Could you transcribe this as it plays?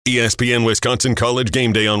ESPN Wisconsin College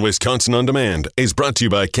Game Day on Wisconsin On Demand is brought to you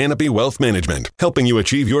by Canopy Wealth Management, helping you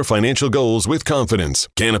achieve your financial goals with confidence.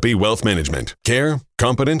 Canopy Wealth Management. Care,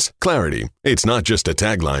 competence, clarity. It's not just a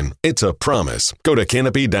tagline, it's a promise. Go to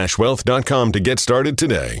canopy-wealth.com to get started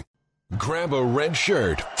today. Grab a red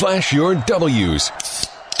shirt, flash your W's.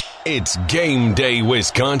 It's Game Day,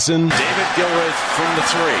 Wisconsin. David Gilreath from the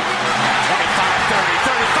 3. 25, 30,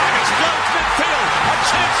 35, explodes midfield. A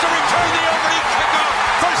chance to return the opening kickoff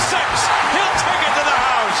for 6. He'll take it to the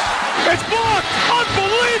house. It's blocked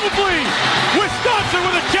unbelievably. Wisconsin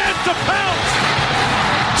with a chance to pounce.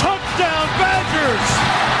 Touchdown Badgers.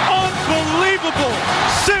 Unbelievable.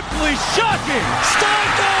 Simply shocking.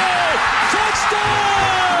 Stockton.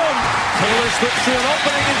 Touchdown. Taylor slips through an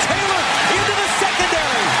opening, and Taylor into the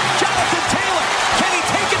secondary. Jonathan Taylor. Can he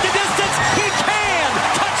take it the distance? He can.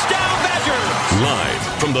 Touchdown Badgers. Live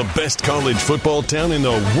from the best college football town in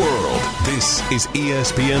the world, this is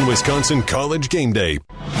ESPN Wisconsin College Game Day.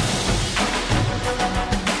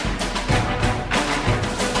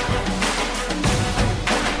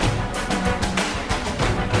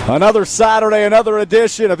 Another Saturday, another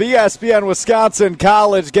edition of ESPN Wisconsin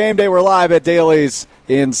College Game Day. We're live at Daly's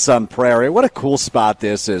in Sun Prairie. What a cool spot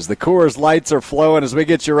this is. The Coors lights are flowing as we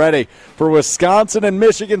get you ready for Wisconsin and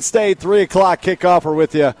Michigan State. 3 o'clock kickoff. We're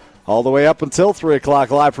with you all the way up until 3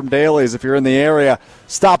 o'clock live from Daly's. If you're in the area,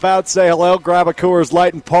 stop out, say hello, grab a Coors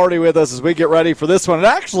Light, and party with us as we get ready for this one. It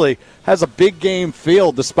actually has a big game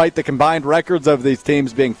feel despite the combined records of these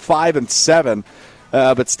teams being 5-7,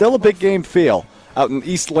 but still a big game feel out in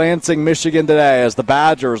East Lansing, Michigan today as the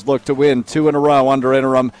Badgers look to win 2 in a row under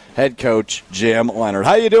interim head coach Jim Leonhard.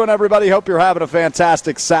 How you doing, everybody? Hope you're having a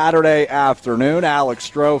fantastic Saturday afternoon. Alex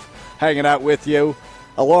Strofe hanging out with you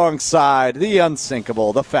alongside the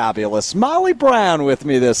unsinkable, the fabulous Molly Brown with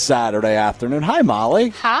me this Saturday afternoon. Hi, Molly.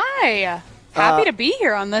 Hi. Happy to be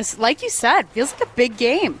here on this. Like you said, feels like a big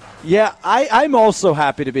game. Yeah, I'm also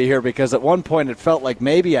happy to be here because at one point it felt like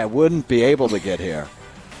maybe I wouldn't be able to get here.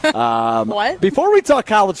 What? Before we talk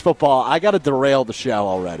college football, I got to derail the show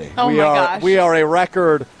already. Oh, my gosh. We are a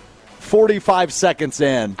record 45 seconds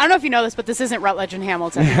in. I don't know if you know this, but this isn't Rutledge and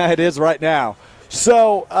Hamilton. Yeah, it is right now.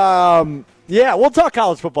 So, yeah, we'll talk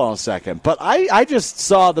college football in a second. But I just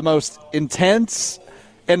saw the most intense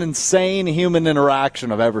and insane human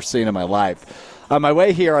interaction I've ever seen in my life. On my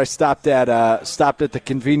way here, I stopped at the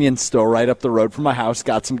convenience store right up the road from my house,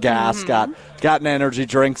 got some gas, got an energy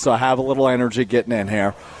drink, so I have a little energy getting in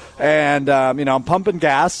here. And, I'm pumping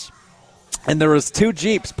gas, and there was 2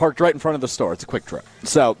 Jeeps parked right in front of the store. It's a Quick Trip.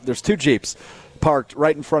 So there's 2 Jeeps parked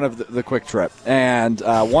right in front of the Quick Trip, and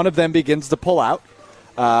one of them begins to pull out.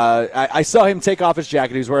 I saw him take off his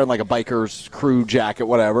jacket. He was wearing like a biker's crew jacket,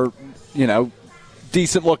 whatever,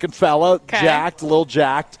 decent-looking fella, jacked, a little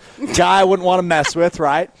jacked. Guy I wouldn't want to mess with,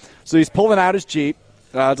 right? So he's pulling out his Jeep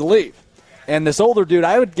to leave. And this older dude,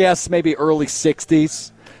 I would guess maybe early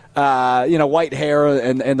 60s, white hair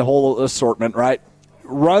and the whole assortment, right?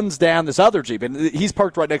 Runs down this other Jeep, and he's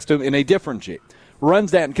parked right next to him in a different Jeep.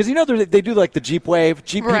 Runs down, because they do like the Jeep wave.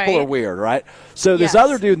 Jeep people are weird, right? So this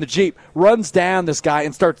other dude in the Jeep runs down this guy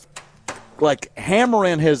and starts like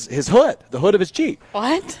hammering his hood, the hood of his Jeep.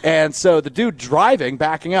 What? And so the dude driving,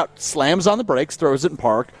 backing out, slams on the brakes, throws it in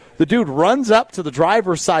park. The dude runs up to the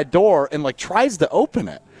driver's side door and like tries to open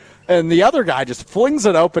it. And the other guy just flings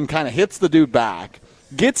it open, kind of hits the dude back,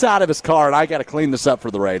 gets out of his car, and I got to clean this up for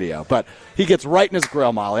the radio. But he gets right in his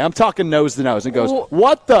grill, Molly. I'm talking nose to nose and goes,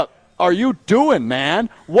 "What the are you doing, man?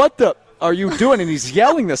 What the are you doing?" And he's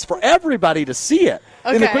yelling this for everybody to see it.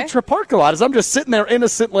 In the Quick Trip parking lot as I'm just sitting there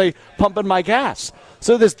innocently pumping my gas.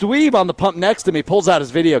 So this dweeb on the pump next to me pulls out his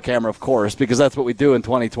video camera, of course, because that's what we do in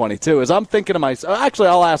 2022, is I'm thinking to myself, actually,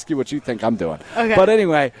 I'll ask you what you think I'm doing. Okay. But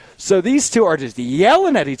anyway, so these two are just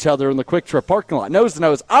yelling at each other in the Quick Trip parking lot, nose to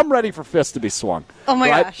nose. I'm ready for fists to be swung. Oh, my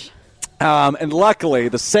gosh. And luckily,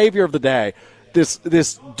 the savior of the day, this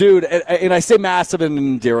dude, and I say massive in an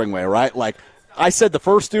endearing way, right? Like, I said the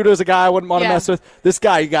first dude was a guy I wouldn't want to mess with. This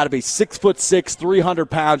guy, you got to be 6'6", 300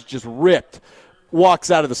 pounds, just ripped, walks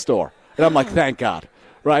out of the store. And I'm like, thank God.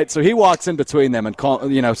 Right? So he walks in between them and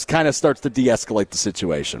kind of starts to de-escalate the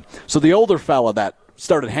situation. So the older fella that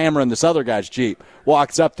started hammering this other guy's Jeep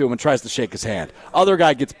walks up to him and tries to shake his hand. Other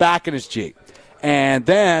guy gets back in his Jeep. And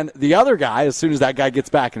then the other guy, as soon as that guy gets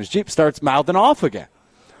back in his Jeep, starts mouthing off again.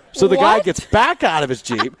 So the guy gets back out of his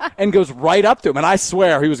Jeep and goes right up to him. And I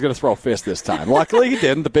swear he was going to throw a fist this time. Luckily he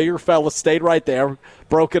didn't. The bigger fella stayed right there,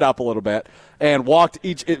 broke it up a little bit, and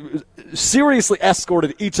seriously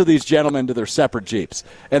escorted each of these gentlemen to their separate Jeeps.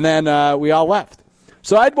 And then we all left.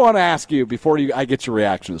 So I'd want to ask you before I get your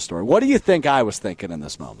reaction to the story. What do you think I was thinking in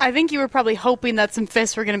this moment? I think you were probably hoping that some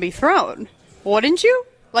fists were going to be thrown. Wouldn't you?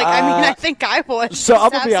 I think I would. So I'm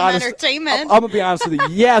gonna be honest. Entertainment. I'm gonna be honest with you.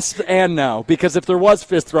 Yes and no, because if there was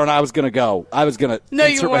fist thrown, I was gonna go. I was gonna. No,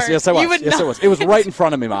 you weren't. Yes, I was. You would yes, not. I was. It was right in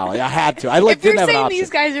front of me, Molly. I had to. I if didn't you're have an saying option. these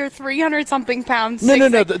guys are 300-something pounds,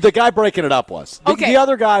 No. The guy breaking it up was. Okay. The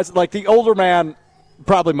other guys, like the older man,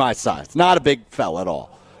 probably my size, not a big fella at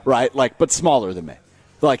all, right? But smaller than me,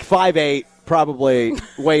 like 5'8", probably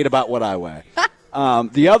weighed about what I weigh.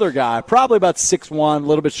 The other guy, probably about 6'1", a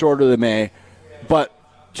little bit shorter than me, but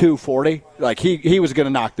 240. Like he was going to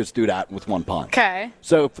knock this dude out with one punch. Okay.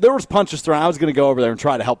 So if there was punches thrown, I was going to go over there and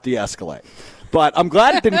try to help de-escalate. But I'm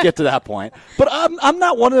glad it didn't get to that point. But I'm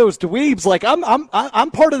not one of those dweebs. Like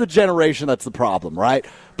I'm part of the generation that's the problem, right?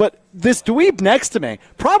 But this dweeb next to me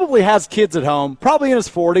probably has kids at home, probably in his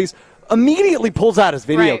 40s, immediately pulls out his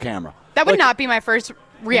video camera. That would not be my first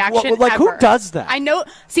reaction Like, ever. who does that? I know.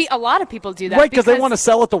 See, a lot of people do that. Right, because they want to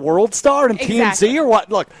sell it to World Star and Exactly. TMZ or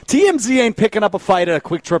what? Look, TMZ ain't picking up a fight at a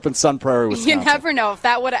Quick Trip in Sun Prairie, Wisconsin. You never know if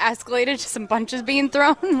that would have escalated to some punches being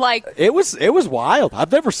thrown. It was wild.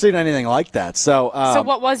 I've never seen anything like that. So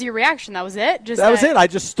what was your reaction? That was it? That was it. I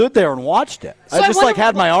just stood there and watched it. So I just wonder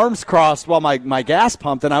had my arms crossed while my gas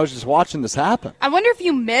pumped, and I was just watching this happen. I wonder if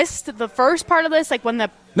you missed the first part of this, like when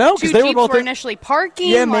the No, two 'cause they were Jeeps both were in- initially parking.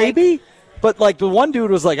 Yeah, maybe. But, the one dude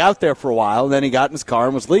was, out there for a while, and then he got in his car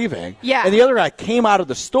and was leaving. Yeah. And the other guy came out of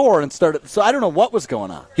the store and started – so I don't know what was going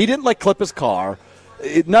on. He didn't, clip his car.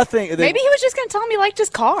 Nothing. Maybe he was just going to tell him he liked his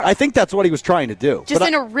car. I think that's what he was trying to do. Just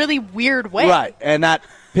in a really weird way. Right, and that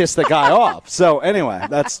pissed the guy off. So, anyway,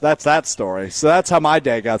 that's that story. So that's how my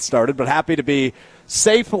day got started, but happy to be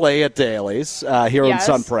safely at Daly's here in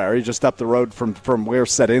Sun Prairie, just up the road from where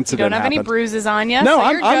said incident You don't have happened. any bruises on you, No, so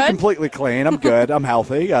I'm you're good. completely clean. I'm good. I'm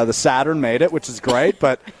healthy. The Saturn made it, which is great,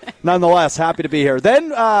 but nonetheless, happy to be here.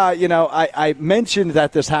 Then, I mentioned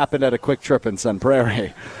that this happened at a Quick Trip in Sun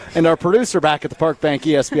Prairie, and our producer back at the Park Bank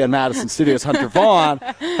ESPN Madison Studios, Hunter Vaughn,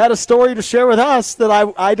 had a story to share with us that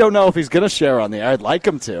I don't know if he's going to share on the air. I'd like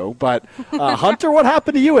him to, but Hunter, what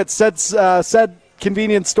happened to you at said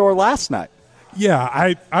convenience store last night?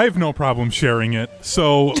 Yeah, I have no problem sharing it.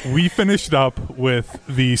 So we finished up with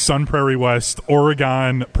the Sun Prairie West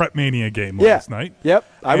Oregon Prep Mania game last night. Yep,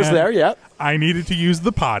 I was there, yep. I needed to use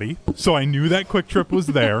the potty, so I knew that Quick Trip was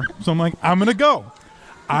there. So I'm like, I'm going to go.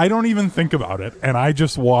 I don't even think about it, and I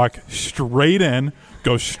just walk straight in,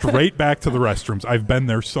 go straight back to the restrooms. I've been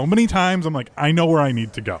there so many times, I'm like, I know where I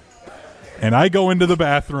need to go. And I go into the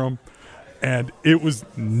bathroom, and it was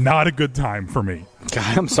not a good time for me.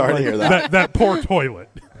 God, I'm sorry to hear that. That poor toilet.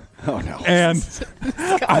 Oh, no. And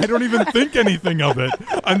I don't even think anything of it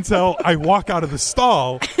until I walk out of the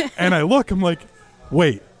stall, and I look, I'm like,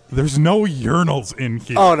 wait, there's no urinals in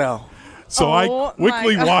here. Oh, no. So Oh, I my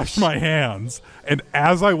quickly gosh. wash my hands, and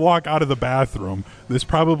as I walk out of the bathroom, this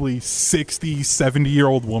probably 60,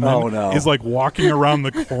 70-year-old woman is walking around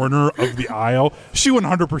the corner of the aisle. She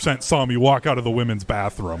 100% saw me walk out of the women's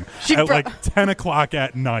bathroom at 10 o'clock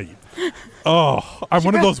at night. Oh, I'm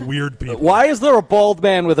one of those weird people. Why is there a bald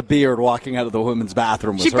man with a beard walking out of the women's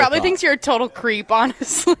bathroom? She probably thinks you're a total creep,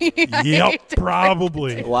 honestly. Yep,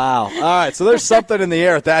 probably. Wow. All right, so there's something in the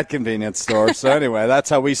air at that convenience store. So anyway, that's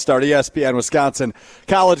how we start ESPN Wisconsin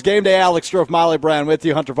College Game Day. Alex Strofe, Molly Brown with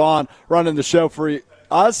you. Hunter Vaughn running the show for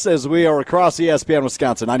us as we are across ESPN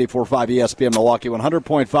Wisconsin, 94.5 ESPN Milwaukee,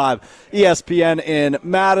 100.5 ESPN in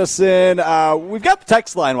Madison. We've got the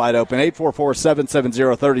text line wide open.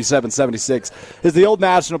 844-770-3776 is the Old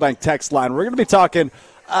National Bank text line. We're going to be talking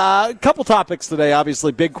a couple topics today,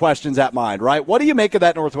 obviously big questions at mind, right? What do you make of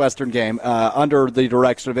that Northwestern game under the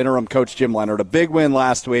direction of interim coach Jim Leonard? A big win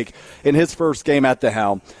last week in his first game at the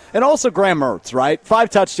helm. And also Graham Mertz, right?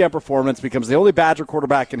 5-touchdown performance, becomes the only Badger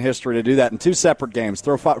quarterback in history to do that in 2 separate games,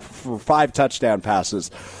 throw for 5 touchdown passes.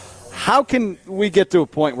 How can we get to a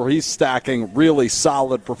point where he's stacking really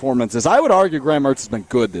solid performances? I would argue Graham Mertz has been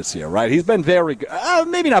good this year, right? He's been very good.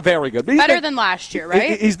 Maybe not very good. But Better than last year,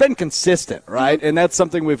 right? He's been consistent, right? Mm-hmm. And that's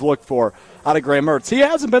something we've looked for out of Graham Mertz. He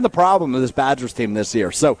hasn't been the problem with this Badgers team this year.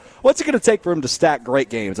 So what's it going to take for him to stack great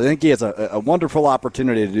games? I think he has a wonderful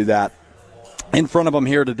opportunity to do that in front of him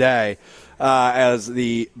here today. As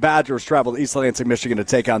the Badgers travel to East Lansing, Michigan to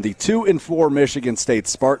take on the 2-4 Michigan State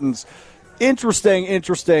Spartans.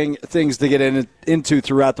 Interesting things to get into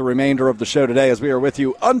throughout the remainder of the show today as we are with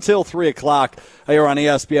you until 3 o'clock here on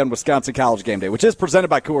ESPN Wisconsin College Game Day, which is presented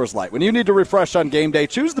by Coors Light. When you need to refresh on game day,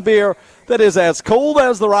 choose the beer that is as cold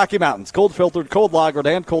as the Rocky Mountains. Cold filtered, cold lagered,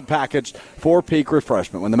 and cold packaged for peak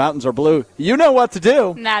refreshment. When the mountains are blue, you know what to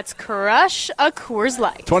do. And that's crush a Coors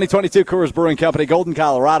Light. 2022 Coors Brewing Company, Golden,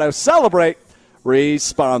 Colorado. Celebrate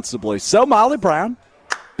responsibly. So, Molly Brown.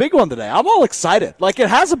 Big one today. I'm all excited. Like, it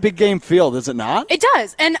has a big game feel, does it not? It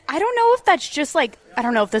does. And I don't know if that's just like, I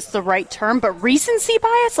don't know if this is the right term, but recency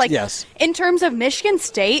bias. Like, yes. In terms of Michigan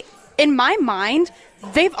State, in my mind,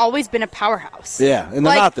 they've always been a powerhouse. Yeah, and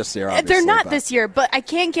they're not this year, obviously. They're not this year, but I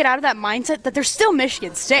can't get out of that mindset that they're still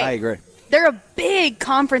Michigan State. I agree. They're a big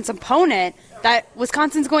conference opponent that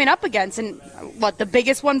Wisconsin's going up against. And what, the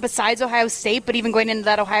biggest one besides Ohio State, but even going into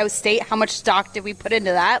that Ohio State, how much stock did we put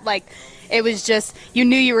into that? Like, it was just, you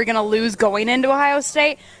knew you were going to lose going into Ohio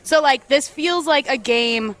State. So, like, this feels like a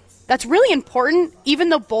game that's really important, even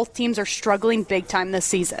though both teams are struggling big time this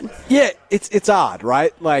season. Yeah, it's odd,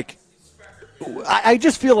 right? Like, I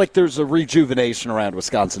just feel like there's a rejuvenation around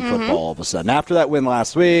Wisconsin football all of a sudden. After that win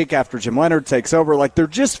last week, after Jim Leonhard takes over, like, there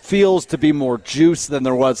just feels to be more juice than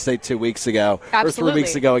there was, say, 2 weeks ago. Absolutely. Or 3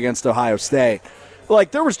 weeks ago against Ohio State.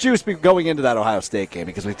 Like, there was juice going into that Ohio State game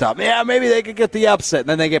because we thought, yeah, maybe they could get the upset, and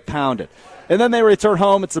then they get pounded. And then they return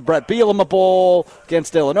home. It's the Brett Bielema Bowl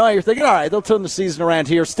against Illinois. You're thinking, all right, they'll turn the season around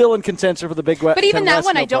here. Still in contention for the Big West. But even that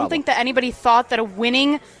one, I don't think that anybody thought that a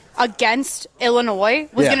winning against Illinois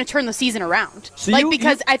was going to turn the season around. So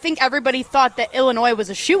because I think everybody thought that Illinois was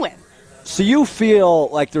a shoo-in. So you feel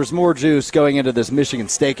like there's more juice going into this Michigan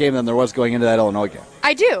State game than there was going into that Illinois game?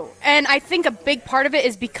 I do. And I think a big part of it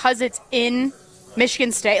is because it's in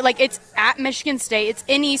Michigan State. Like, it's at Michigan State. It's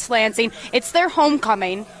in East Lansing. It's their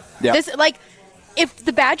homecoming. Yeah. This, like, if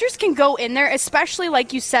the Badgers can go in there, especially,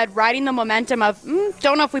 like you said, riding the momentum of,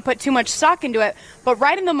 don't know if we put too much stock into it, but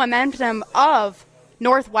riding the momentum of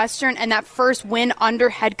Northwestern and that first win under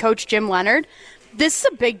head coach Jim Leonhard, this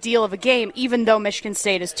is a big deal of a game, even though Michigan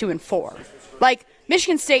State is 2-4. Like,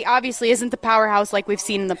 Michigan State obviously isn't the powerhouse like we've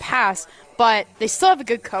seen in the past, but they still have a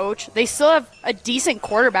good coach. They still have a decent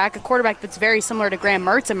quarterback, a quarterback that's very similar to Graham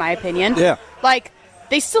Mertz, in my opinion. Yeah. Like,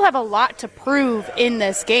 they still have a lot to prove in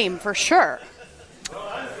this game, for sure.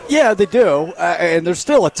 Yeah, they do, and there's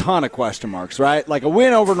still a ton of question marks, right? Like, a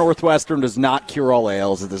win over Northwestern does not cure all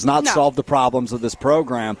ails. It does not solve the problems of this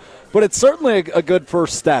program, but it's certainly a good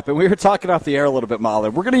first step. And we were talking off the air a little bit, Molly.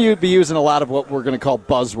 We're going to be using a lot of what we're going to call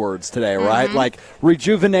buzzwords today, right? Like,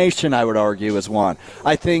 rejuvenation, I would argue, is one.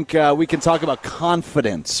 I think we can talk about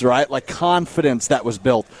confidence, right? Like, confidence that was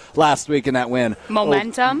built last week in that win.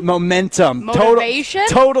 Momentum. Momentum. Motivation.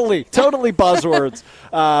 Totally buzzwords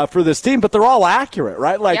for this team, but they're all accurate,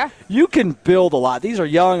 right? Like, you can build a lot. These are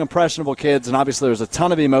young, impressionable kids, and obviously there's a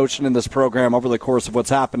ton of emotion in this program over the course of what's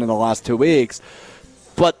happened in the last 2 weeks.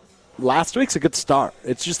 But last week's a good start.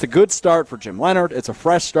 It's just a good start for Jim Leonhard. It's a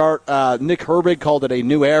fresh start. Nick Herbig called it a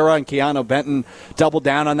new era, and Keanu Benton doubled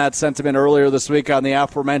down on that sentiment earlier this week on the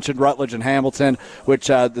aforementioned Rutledge and Hamilton, which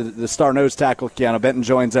the star nose tackle Keanu Benton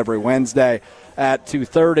joins every Wednesday at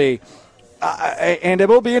 2:30. And it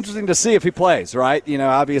will be interesting to see if he plays, right? You know,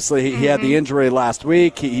 obviously he had the injury last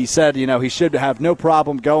week. He said, you know, he should have no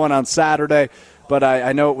problem going on Saturday. But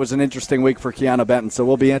I know it was an interesting week for Keanu Benton, so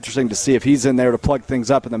we'll be interesting to see if he's in there to plug things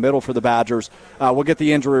up in the middle for the Badgers. We'll get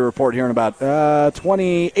the injury report here in about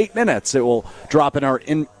 28 minutes. It will drop in our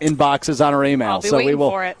inboxes on our email. I'll be waiting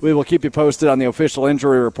for it. We will keep you posted on the official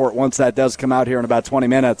injury report once that does come out here in about 20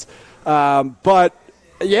 minutes. But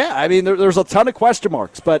yeah, I mean, there's a ton of question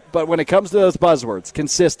marks, but when it comes to those buzzwords,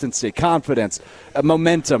 consistency, confidence,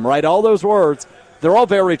 momentum, right, all those words, they're all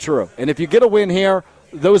very true. And if you get a win here,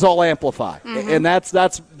 those all amplify. And that's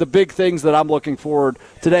the big things that I'm looking forward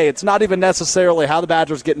today. It's not even necessarily how the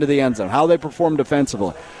Badgers get into the end zone, how they perform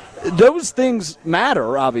defensively. Those things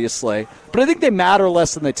matter, obviously, but I think they matter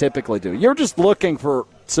less than they typically do. You're just looking for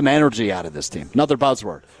some energy out of this team. Another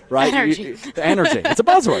buzzword, right? Energy. Energy. It's a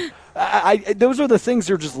buzzword. Those are the things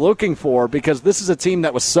you're just looking for, because this is a team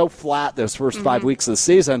that was so flat those first 5 weeks of the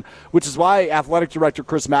season, which is why athletic director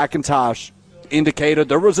Chris McIntosh indicated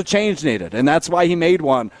there was a change needed, and that's why he made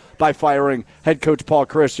one by firing head coach Paul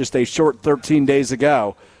Chryst just a short 13 days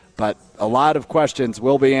ago. But a lot of questions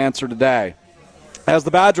will be answered today as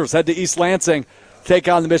the Badgers head to East Lansing, take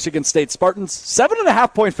on the Michigan State Spartans.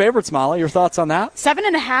 7.5-point favorites, Molly. Your thoughts on that?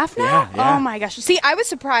 7.5 now? Yeah. Oh, my gosh. See, I was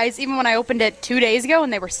surprised even when I opened it 2 days ago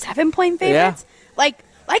and they were 7-point favorites. Yeah.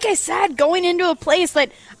 Like I said, going into a place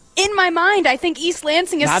that in my mind, I think East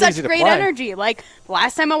Lansing has Not such easy to great play. energy. Like, the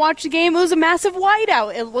last time I watched the game, it was a massive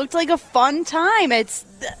whiteout. It looked like a fun time.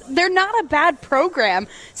 They're not a bad program.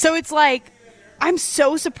 So it's like, I'm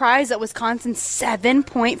so surprised that Wisconsin's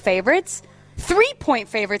 7-point favorites. 3-point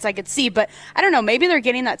favorites I could see, but I don't know. Maybe they're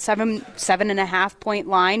getting that 7.5 point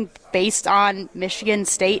line based on Michigan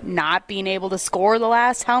State not being able to score the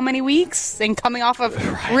last how many weeks and coming off of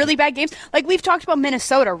really bad games. Like we've talked about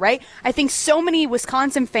Minnesota, right? I think so many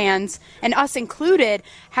Wisconsin fans, and us included,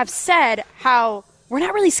 have said how we're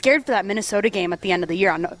not really scared for that Minnesota game at the end of the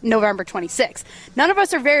year on November 26th. None of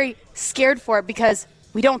us are very scared for it because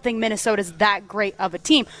we don't think Minnesota's that great of a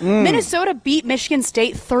team. Minnesota beat Michigan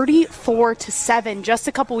State 34-7 just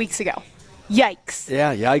a couple weeks ago. Yikes.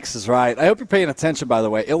 Yeah, yikes is right. I hope you're paying attention, by the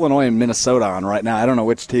way. Illinois and Minnesota on right now. I don't know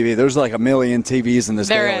which TV. There's like a million TVs in this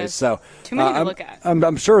daily. So too many to look at.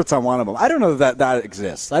 I'm sure it's on one of them. I don't know that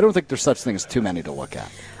exists. I don't think there's such thing as too many to look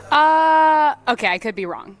at. Okay, I could be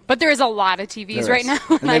wrong. But there is a lot of TVs right now,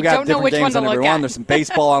 and I don't know which one to look at. There's some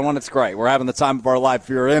baseball on one. It's great. We're having the time of our life. If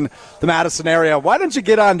you're in the Madison area, why don't you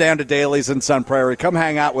get on down to Daly's in Sun Prairie? Come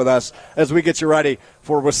hang out with us as we get you ready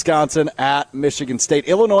for Wisconsin at Michigan State.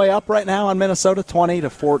 Illinois up right now on Minnesota,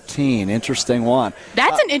 20-14. Interesting one.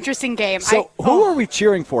 That's an interesting game. So who are we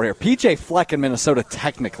cheering for here? PJ Fleck in Minnesota,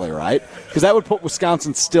 technically, right? Because that would put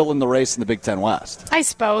Wisconsin still in the race in the Big Ten West. I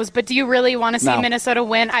suppose, but do you really want to see No. Minnesota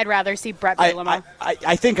win? I'd rather see Brett Bielema.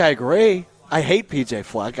 I think I agree. I hate PJ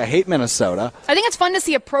Fleck. I hate Minnesota. I think it's fun to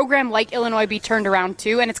see a program like Illinois be turned around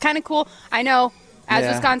too, and it's kind of cool. I know,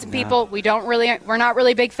 as Wisconsin people, we're not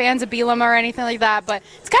really big fans of Bielema or anything like that, but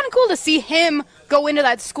it's kind of cool to see him go into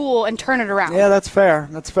that school and turn it around. Yeah, that's fair.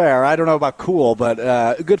 That's fair. I don't know about cool, but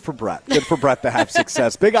good for Brett. Good for Brett to have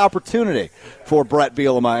success. Big opportunity for Brett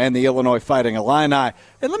Bielema and the Illinois Fighting Illini.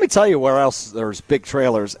 And let me tell you where else there's big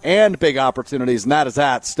trailers and big opportunities, and that is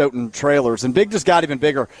at Stoughton Trailers. And big just got even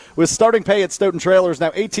bigger with starting pay at Stoughton Trailers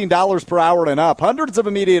now $18 per hour and up. Hundreds of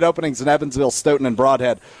immediate openings in Evansville, Stoughton, and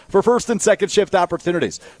Broadhead for first and second shift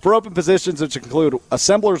opportunities. For open positions, which include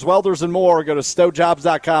assemblers, welders, and more, go to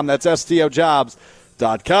stojobs.com. That's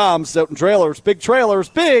STOjobs.com. Stoughton Trailers,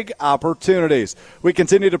 big opportunities. We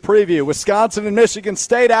continue to preview Wisconsin and Michigan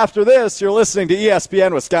State after this. You're listening to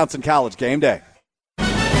ESPN Wisconsin College Game Day.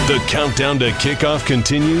 The countdown to kickoff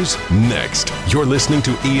continues next. You're listening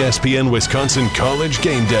to ESPN Wisconsin College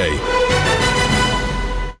Game Day.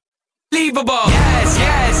 Unbelievable.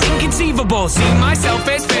 Yes, inconceivable. See myself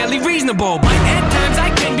as fairly reasonable, but at times I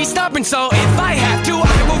can be stubborn, so if I have to,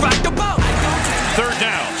 I will rock the boat. Third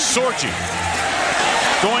down, Sorgi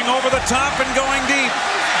going over the top and going deep.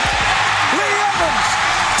 Lee Evans,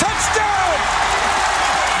 touchdown!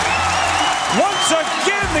 Once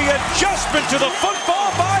again, the adjustment to the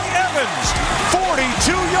football by Evans.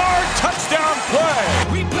 42-yard touchdown play.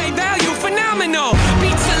 Replay value phenomenal.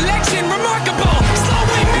 Beat selection remarkable.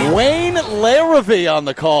 Slow Wayne Larrivee on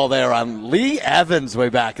the call there on Lee Evans way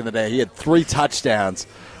back in the day. He had 3 touchdowns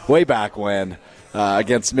way back when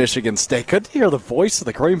against Michigan State. Good to hear the voice of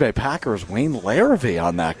the Green Bay Packers, Wayne Larrivee,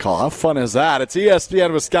 on that call. How fun is that? It's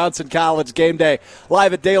ESPN Wisconsin College Game Day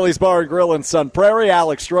live at Daly's Bar and Grill in Sun Prairie.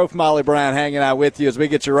 Alex Strofe, Molly Brown hanging out with you as we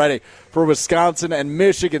get you ready for Wisconsin and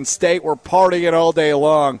Michigan State. We're partying all day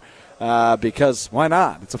long. Because why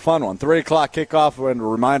not? It's a fun one. 3 o'clock kickoff, and a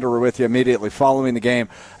reminder, we're with you immediately following the game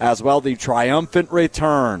as well. The triumphant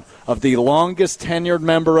return of the longest tenured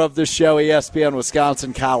member of the show, ESPN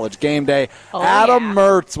Wisconsin College Game Day. Adam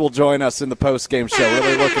Mertz will join us in the post-game show.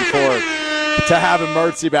 Really looking forward to having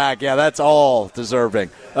Mertzy back. Yeah, that's all deserving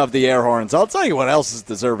of the air horns. I'll tell you what else is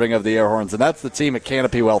deserving of the air horns, and that's the team at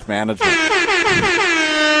Canopy Wealth Management.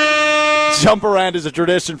 Jump around is a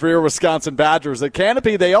tradition for your Wisconsin Badgers. At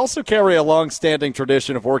Canopy, they also carry a long-standing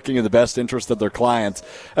tradition of working in the best interest of their clients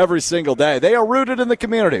every single day. They are rooted in the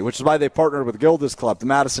community, which is why they partnered with Gildas Club, the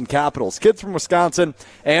Madison Capitals, Kids from Wisconsin,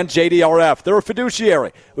 and JDRF. They're a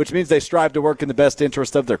fiduciary, which means they strive to work in the best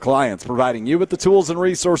interest of their clients, providing you with the tools and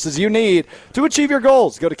resources you need to achieve your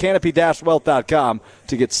goals. Go to canopy-wealth.com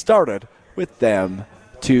to get started with them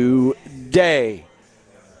today.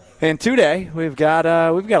 And today we've got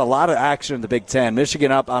a lot of action in the Big Ten.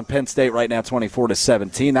 Michigan up on Penn State right now,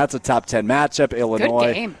 24-17. That's a top 10 matchup.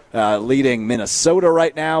 Illinois leading Minnesota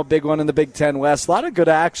right now, big one in the Big Ten West. A lot of good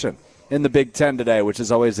action in the Big Ten today, which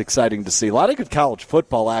is always exciting to see. A lot of good college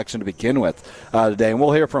football action to begin with today, and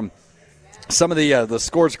we'll hear from some of the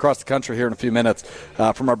scores across the country here in a few minutes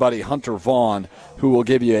from our buddy Hunter Vaughn, who will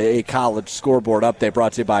give you a college scoreboard update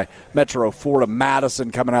brought to you by Metro Florida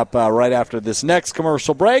Madison coming up right after this next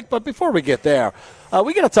commercial break. But before we get there,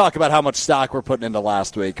 we got to talk about how much stock we're putting into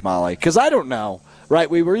last week, Molly, because I don't know. Right,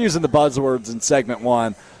 we were using the buzzwords in segment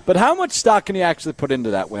 1 But how much stock can you actually put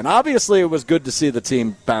into that win? Obviously, it was good to see the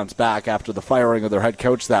team bounce back after the firing of their head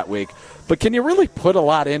coach that week. But can you really put a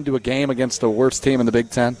lot into a game against the worst team in the Big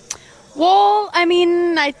Ten? Well, I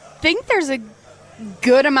mean, I think there's a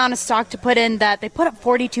good amount of stock to put in that they put up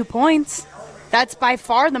 42 points. That's by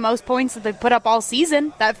far the most points that they've put up all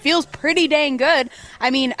season. That feels pretty dang good. I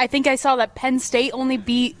mean, I think I saw that Penn State only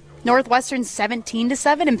beat Northwestern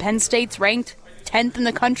 17-7, and Penn State's ranked 10th in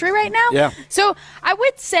the country right now. Yeah. So I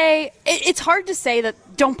would say it's hard to say that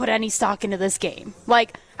don't put any stock into this game.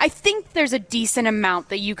 Like, I think there's a decent amount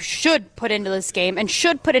that you should put into this game and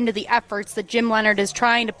should put into the efforts that Jim Leonhard is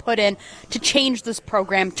trying to put in to change this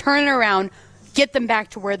program, turn it around, get them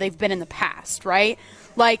back to where they've been in the past, right?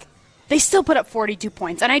 Like, they still put up 42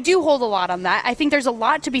 points, and I do hold a lot on that. I think there's a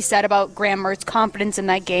lot to be said about Graham Mertz's confidence in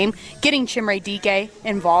that game, getting Chimere Dike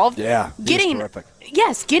involved. Yeah, getting terrific.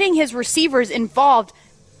 Yes, getting his receivers involved.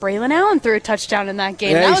 Braylon Allen threw a touchdown in that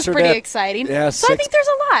game. Yeah, that was sure pretty did. exciting. Yeah, so I think there's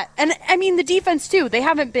a lot. And, I mean, the defense, too. They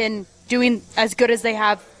haven't been doing as good as they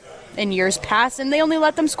have in years past, and they only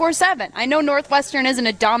let them score 7. I know Northwestern isn't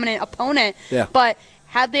a dominant opponent, but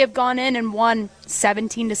had they have gone in and won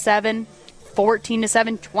 17-7,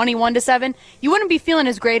 14-7, 21-7, you wouldn't be feeling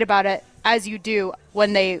as great about it as you do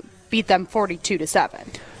when they beat them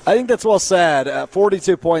 42-7. I think that's well said.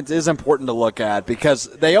 42 points is important to look at because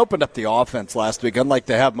they opened up the offense last week, unlike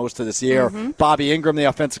they have most of this year. Mm-hmm. Bobby Ingram, the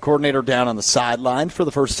offensive coordinator, down on the sideline for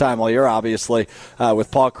the first time all year, obviously,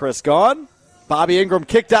 with Paul Chryst gone. Bobby Ingram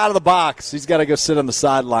kicked out of the box. He's got to go sit on the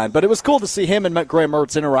sideline. But it was cool to see him and Graham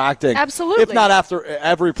Mertz interacting. Absolutely. If not after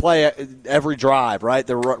every play, every drive, right?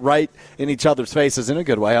 They're right in each other's faces in a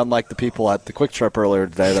good way, unlike the people at the Quick Trip earlier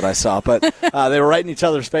today that I saw. But they were right in each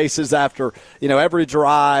other's faces after, every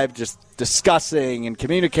drive, just discussing and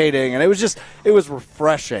communicating. And it was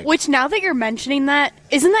refreshing. Which, now that you're mentioning that,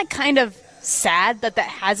 isn't that kind of sad that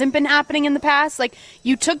hasn't been happening in the past? Like,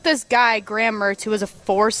 you took this guy, Graham Mertz, who was a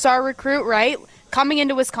 4-star recruit, right? Coming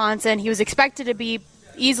into Wisconsin, he was expected to be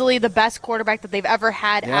easily the best quarterback that they've ever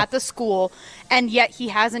had at the school, and yet he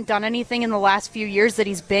hasn't done anything in the last few years that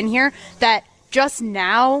he's been here. That just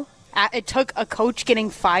now, it took a coach getting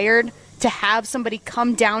fired to have somebody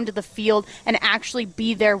come down to the field and actually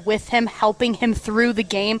be there with him, helping him through the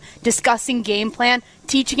game, discussing game plan,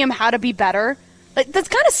 teaching him how to be better. Like, that's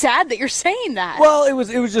kind of sad that you're saying that. Well, it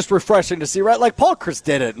was just refreshing to see, right? Like, Paul Chryst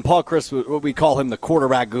did it, and Paul Chryst, we call him the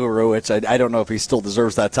quarterback guru, which I don't know if he still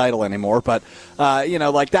deserves that title anymore, but,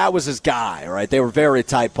 that was his guy, right? They were very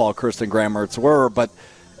tight, Paul Chryst and Graham Mertz were, but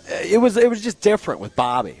it was just different with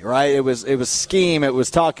Bobby, right? It was scheme, it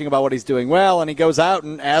was talking about what he's doing well, and he goes out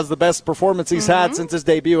and has the best performance he's had since his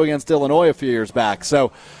debut against Illinois a few years back.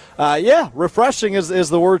 So, refreshing is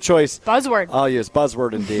the word choice. Buzzword. Oh, yes,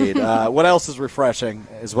 buzzword indeed. What else is refreshing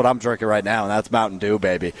is what I'm drinking right now, and that's Mountain Dew,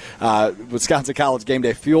 baby. Wisconsin College Game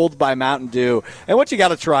Day, fueled by Mountain Dew. And what you got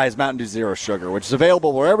to try is Mountain Dew Zero Sugar, which is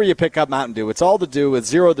available wherever you pick up Mountain Dew. It's all to do with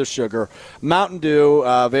zero the sugar. Mountain Dew,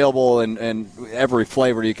 available in every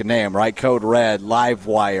flavor you can name, right? Code Red,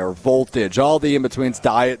 Livewire, Voltage, all the in-betweens,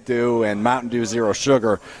 Diet Dew, and Mountain Dew Zero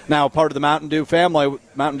Sugar. Now, part of the Mountain Dew family,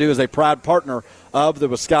 Mountain Dew is a proud partner of the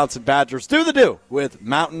Wisconsin Badgers. Do the Dew with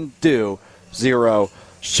Mountain Dew Zero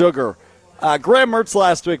Sugar. Graham Mertz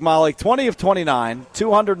last week, Molly, 20 of 29,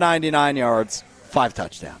 299 yards, 5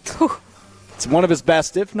 touchdowns. It's one of his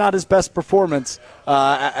best, if not his best performance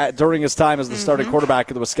during his time as the starting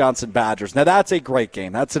quarterback of the Wisconsin Badgers. Now, that's a great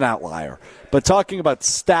game. That's an outlier. But talking about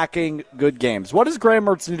stacking good games, what does Graham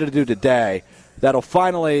Mertz need to do today that'll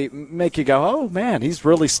finally make you go, oh, man, he's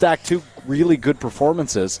really stacked 2 really good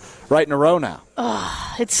performances right in a row now?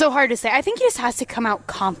 It's so hard to say. I think he just has to come out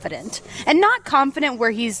confident, and not confident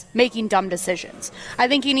where he's making dumb decisions. I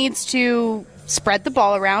think he needs to spread the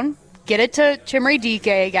ball around, get it to Chimere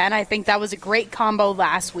Dike again. I think that was a great combo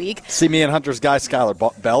last week. See me and Hunter's guy,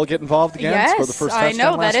 Skylar Bell, get involved again? Yes, For the first I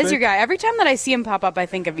know. last That is week? your guy. Every time that I see him pop up, I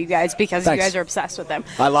think of you guys because Thanks. you guys are obsessed with him.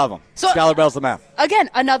 I love him. So, Skylar Bell's the man. Again,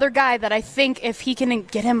 another guy that I think if he can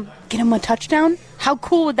get him a touchdown, how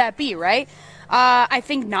cool would that be, right? I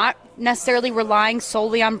think not necessarily relying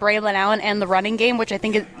solely on Braylon Allen and the running game, which I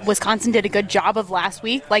think Wisconsin did a good job of last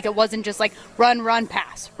week. Like, it wasn't just like run,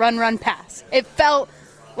 pass, run, pass. It felt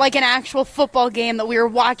like an actual football game that we were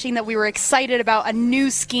watching, that we were excited about, a new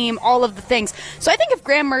scheme, all of the things. So I think if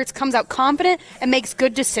Graham Mertz comes out confident and makes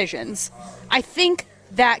good decisions, I think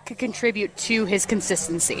that could contribute to his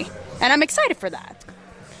consistency. And I'm excited for that.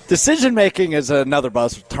 Decision-making is another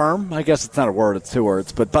buzz term. I guess it's not a word, it's 2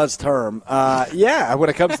 words, but buzz term. When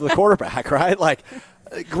it comes to the quarterback, right? Like,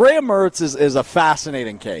 Graham Mertz is a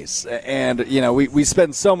fascinating case. And, we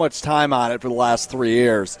spend so much time on it for the last 3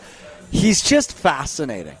 years. he's just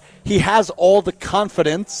fascinating. He has all the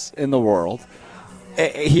confidence in the world.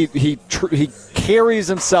 He carries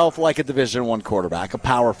himself like a Division I quarterback, a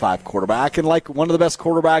Power 5 quarterback, and like one of the best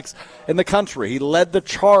quarterbacks in the country. He led the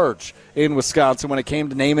charge in Wisconsin when it came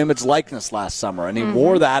to name, image, likeness last summer, and he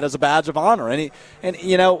wore that as a badge of honor. And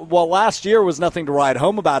while last year was nothing to write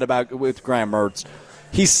home about with Graham Mertz,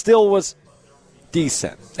 he still was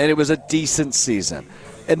decent, and it was a decent season.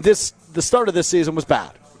 And the start of this season was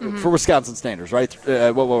bad for Wisconsin standards, right?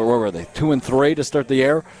 What were they, 2-3 to start the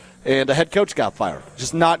year? And a head coach got fired.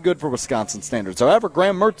 Just not good for Wisconsin standards. However,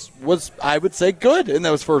 Graham Mertz was, I would say, good in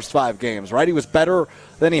those first 5 games, right? He was better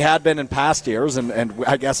than he had been in past years, and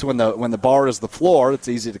I guess when the bar is the floor, it's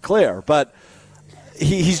easy to clear. But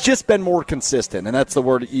he's just been more consistent, and that's the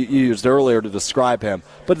word you used earlier to describe him.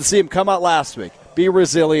 But to see him come out last week, be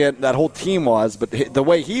resilient, that whole team was, but the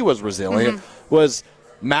way he was resilient was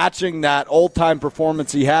matching that old-time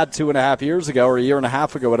performance he had 2.5 years ago or a year and a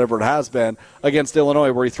half ago, whatever it has been, against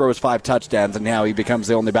Illinois, where he throws 5 touchdowns, and now he becomes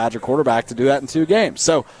the only Badger quarterback to do that in 2 games.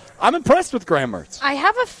 So I'm impressed with Graham Mertz. I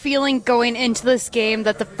have a feeling going into this game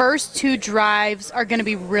that the first 2 drives are going to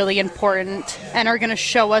be really important and are going to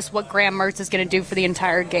show us what Graham Mertz is going to do for the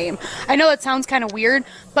entire game. I know it sounds kind of weird,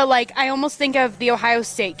 but I almost think of the Ohio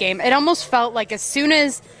State game. It almost felt like as soon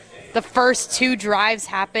as the first 2 drives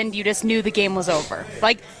happened, you just knew the game was over.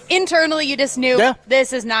 Internally, you just knew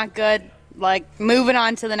this is not good. Moving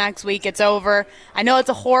on to the next week, it's over. I know it's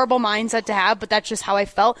a horrible mindset to have, but that's just how I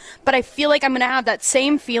felt. But I feel like I'm going to have that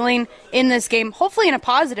same feeling in this game, hopefully in a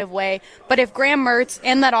positive way. But if Graham Mertz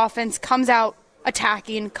and that offense comes out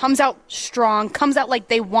attacking, comes out strong, comes out like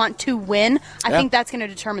they want to win, I think that's going to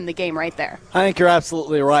determine the game right there. I think you're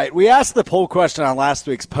absolutely right. We asked the poll question on last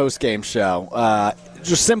week's post-game show.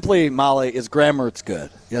 Just simply, Molly, is Graham Mertz good?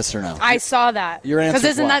 Yes or no? I saw that. Your answer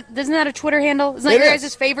is what? Isn't that a Twitter handle? Isn't that your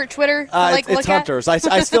guys' favorite Twitter? It's Hunter's. I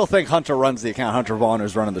still think Hunter runs the account. Hunter Vaughn,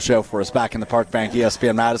 who's running the show for us back in the Park Bank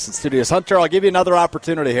ESPN Madison studios. Hunter, I'll give you another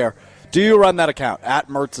opportunity here. Do you run that account? At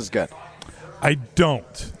Mertz is good. I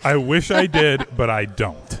don't. I wish I did, but I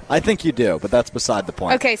don't. I think you do, but that's beside the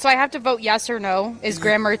point. Okay, so I have to vote yes or no. Is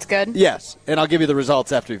Graham Mertz good? Yes, and I'll give you the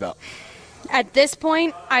results after you vote. At this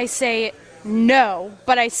point, I say no,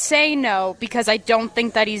 but I say no because I don't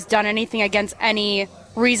think that he's done anything against any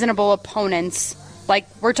reasonable opponents.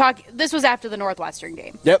 This was after the Northwestern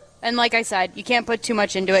game. Yep. And like I said, you can't put too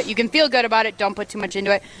much into it. You can feel good about it, don't put too much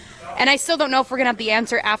into it. And I still don't know if we're going to have the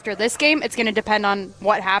answer after this game. It's going to depend on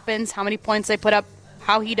what happens, how many points they put up,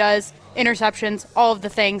 how he does, interceptions, all of the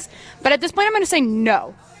things. But at this point, I'm going to say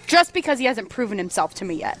no, just because he hasn't proven himself to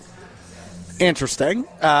me yet. Interesting.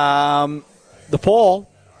 The poll,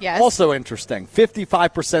 also interesting.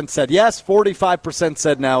 55% said yes, 45%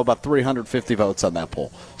 said no, about 350 votes on that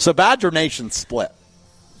poll. So Badger Nation split.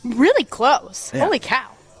 Really close. Yeah. Holy cow.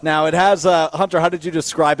 Now, it has, Hunter, how did you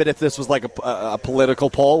describe it if this was like a political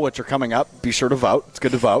poll, which are coming up? Be sure to vote. It's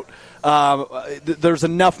good to vote. There's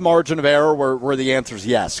enough margin of error where the answer is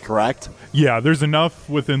yes, correct? Yeah, there's enough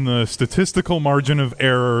within the statistical margin of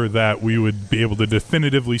error that we would be able to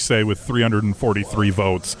definitively say with 343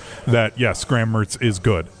 votes that, yes, Graham Mertz is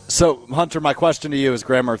good. So, Hunter, my question to you is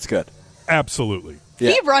Graham Mertz good? Absolutely.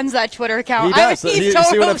 Yeah. He runs that Twitter account. He does. He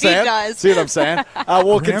see what I'm saying? Does. See what I'm saying?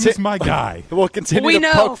 Graham's my guy. We'll continue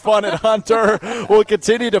to poke fun at Hunter. We'll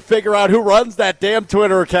continue to figure out who runs that damn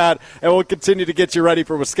Twitter account, and we'll continue to get you ready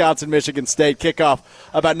for Wisconsin-Michigan State kickoff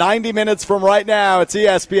about 90 minutes from right now. It's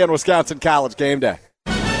ESPN Wisconsin College Game Day.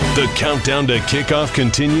 The countdown to kickoff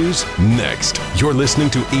continues next. You're listening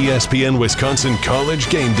to ESPN Wisconsin College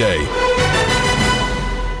Game Day.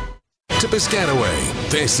 To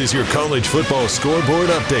Piscataway, this is your college football scoreboard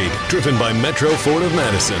update, driven by Metro Ford of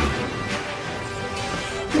Madison.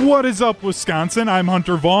 What is up, Wisconsin? I'm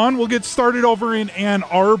Hunter Vaughn. We'll get started over in Ann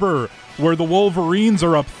Arbor, where the Wolverines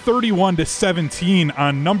are up 31-17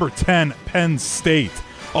 on number 10 Penn State.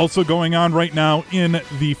 Also going on right now in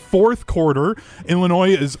the fourth quarter,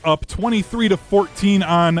 Illinois is up 23-14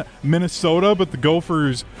 on Minnesota, but the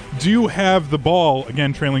Gophers do have the ball,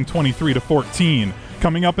 again trailing 23-14.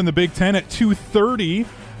 Coming up in the Big Ten at 2:30,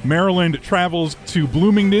 Maryland travels to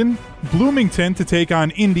Bloomington to take on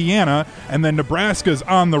Indiana, and then Nebraska's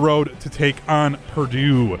on the road to take on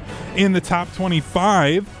Purdue. In the top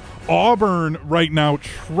 25, Auburn right now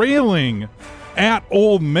trailing at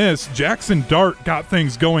Ole Miss. Jackson Dart got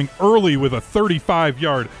things going early with a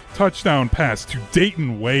 35-yard touchdown pass to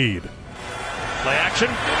Dayton Wade. Play action.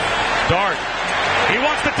 Dart. He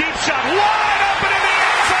wants the deep shot. Wide open in the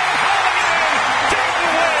end zone. Holiday. Dayton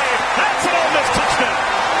Wade. That's an Ole Miss touchdown.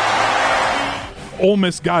 Ole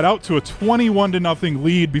Miss got out to a 21-0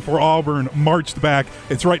 lead before Auburn marched back.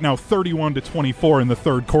 It's right now 31-24 in the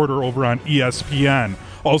third quarter over on ESPN.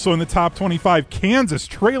 Also in the top 25, Kansas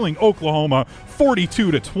trailing Oklahoma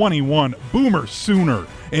 42-21. Boomer Sooner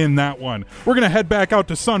in that one. We're going to head back out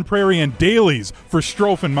to Sun Prairie and Dailies for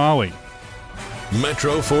Strofe and Molly.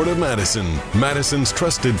 Metro Ford of Madison, Madison's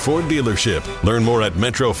trusted Ford dealership. Learn more at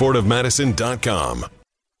metrofordofmadison.com.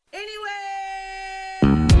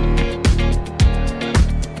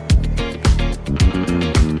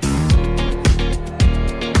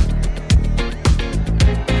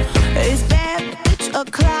 It's bad bitch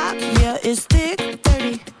o'clock, yeah, it's thick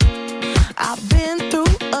 30. I've been through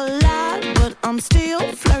a lot, but I'm still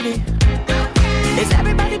flirty. Is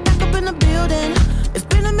everybody back up in the building? It's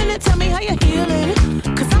been a minute, tell me how you're healing.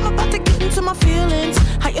 Cause I'm about to get into my feelings.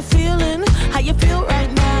 How you feeling? How you feel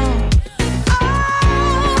right now?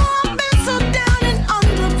 Oh, I've been so down and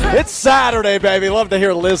under pressure. It's Saturday, baby. Love to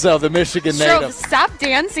hear Lizzo, the Michigan native. Stop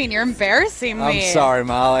dancing. You're embarrassing me. I'm sorry,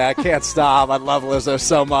 Molly. I can't stop. I love Lizzo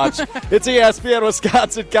so much. It's ESPN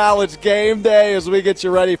Wisconsin College Game Day as we get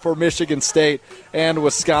you ready for Michigan State and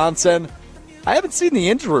Wisconsin. I haven't seen the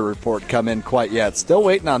injury report come in quite yet. Still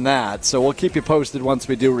waiting on that, so we'll keep you posted once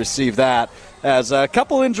we do receive that. As a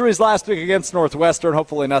couple injuries last week against Northwestern,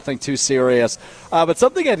 hopefully nothing too serious. But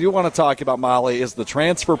something I do want to talk about, Molly, is the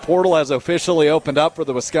transfer portal has officially opened up for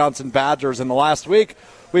the Wisconsin Badgers. In the last week,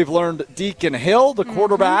 we've learned Deacon Hill, the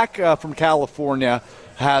quarterback from California,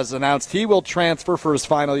 has announced he will transfer for his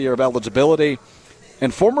final year of eligibility.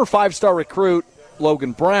 And former five-star recruit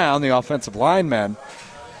Logan Brown, the offensive lineman,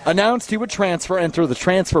 announced he would enter the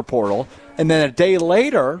transfer portal, and then a day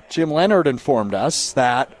later, Jim Leonard informed us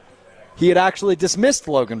that he had actually dismissed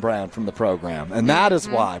Logan Brown from the program, and that is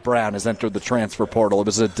why Brown has entered the transfer portal. It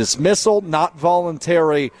was a dismissal, not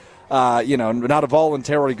voluntary, not a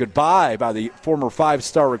voluntary goodbye by the former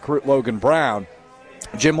five-star recruit Logan Brown.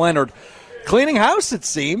 Jim Leonard cleaning house, it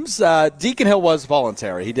seems. Deacon Hill was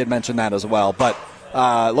voluntary. He did mention that as well, but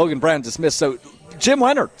Logan Brown dismissed. So Jim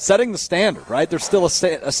Leonard setting the standard, right? There's still a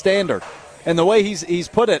standard. And the way he's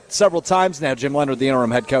put it several times now, Jim Leonard, the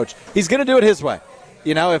interim head coach, he's going to do it his way.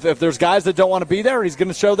 You know, if there's guys that don't want to be there, he's going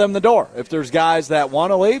to show them the door. If there's guys that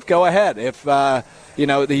want to leave, go ahead. If,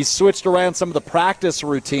 he's switched around some of the practice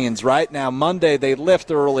routines, right? Now, Monday they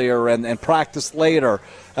lift earlier and practice later.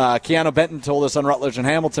 Keanu Benton told us on Rutledge and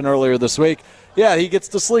Hamilton earlier this week, yeah, he gets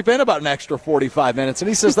to sleep in about an extra 45 minutes. And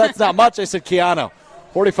he says, that's not much. I said, Keanu,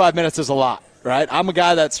 45 minutes is a lot. Right, I'm a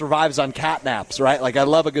guy that survives on cat naps, right? Like, I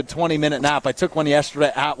love a good 20-minute nap. I took one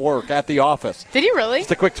yesterday at work, at the office. Did you really?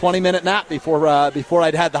 Just a quick 20-minute nap before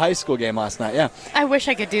I'd had the high school game last night, yeah. I wish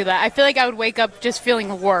I could do that. I feel like I would wake up just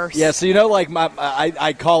feeling worse. Yeah, so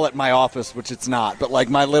I call it my office, which it's not, but like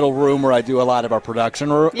my little room where I do a lot of our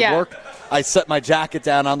production work. I set my jacket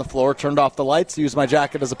down on the floor, turned off the lights, used my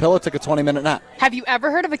jacket as a pillow, took a 20-minute nap. Have you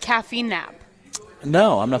ever heard of a caffeine nap?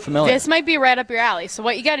 No, I'm not familiar. This might be right up your alley. So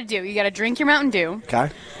what you got to do, you got to drink your Mountain Dew. Okay.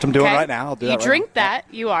 Which I'm doing right now. I'll do that right now. You drink that,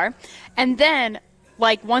 you are. And then,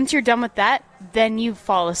 once you're done with that, then you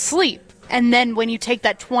fall asleep. And then when you take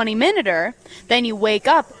that 20-minuter, then you wake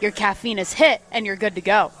up, your caffeine is hit, and you're good to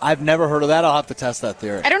go. I've never heard of that. I'll have to test that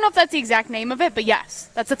theory. I don't know if that's the exact name of it, but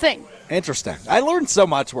yes, that's a thing. Interesting. I learned so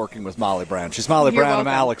much working with Molly Brown. She's Molly Brown. Welcome.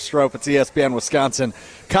 I'm Alex Strofe. It's ESPN Wisconsin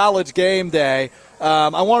College Game Day.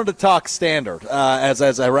 I wanted to talk standard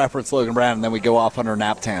as I referenced Logan Brown, and then we go off on our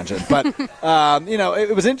nap tangent. But,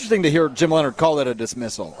 it was interesting to hear Jim Leonard call it a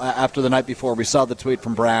dismissal after the night before. We saw the tweet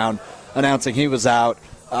from Brown announcing he was out.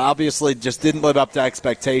 Obviously just didn't live up to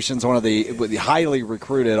expectations, one of the highly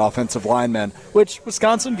recruited offensive linemen, which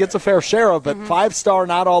Wisconsin gets a fair share of, but five-star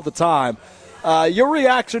not all the time. Your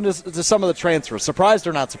reaction to some of the transfers, surprised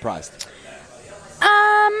or not surprised?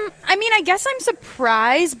 I guess I'm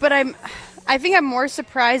surprised, but I think I'm more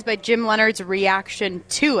surprised by Jim Leonard's reaction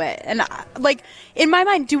to it. And, in my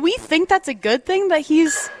mind, do we think that's a good thing that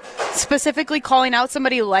he's specifically calling out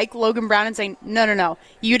somebody like Logan Brown and saying, no,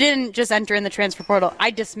 you didn't just enter in the transfer portal.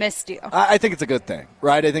 I dismissed you. I think it's a good thing,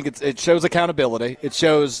 right? I think it shows accountability. It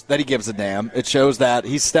shows that he gives a damn. It shows that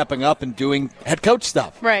he's stepping up and doing head coach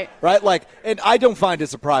stuff. Right. Right? And I don't find it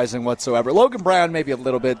surprising whatsoever. Logan Brown, maybe a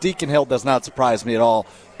little bit. Deacon Hill does not surprise me at all.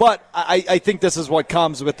 But I think this is what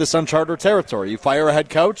comes with this uncharted territory. You fire a head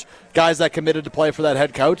coach, guys that committed to play for that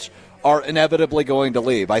head coach are inevitably going to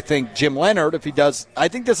leave. I think Jim Leonard, if he does, I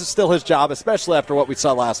think this is still his job, especially after what we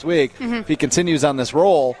saw last week. If he continues on this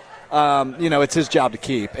role, it's his job to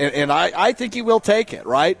keep. And I think he will take it,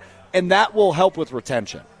 right? And that will help with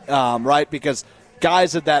retention, right? Because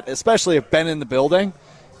guys that especially have been in the building,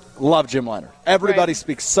 love Jim Leonard. Everybody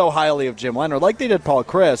speaks so highly of Jim Leonard, like they did Paul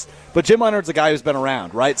Chryst, but Jim Leonard's a guy who's been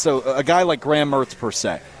around, right? So a guy like Graham Mertz, per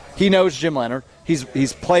se, he knows Jim Leonard.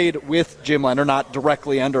 He's played with Jim Leonard, not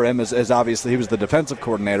directly under him, as obviously he was the defensive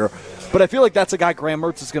coordinator. But I feel like that's a guy Graham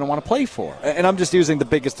Mertz is going to want to play for. And I'm just using the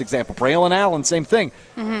biggest example. Braylon Allen, same thing.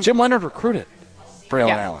 Jim Leonard recruited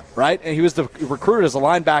Braylon Allen, right? And he was recruited as a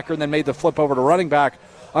linebacker and then made the flip over to running back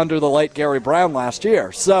under the late Gary Brown last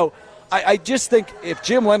year. So I just think if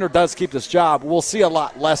Jim Leonard does keep this job, we'll see a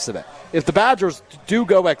lot less of it. If the Badgers do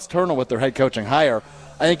go external with their head coaching hire,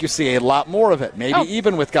 I think you see a lot more of it, maybe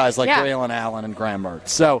even with guys like Braylon Allen and Graham Mertz.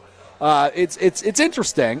 So it's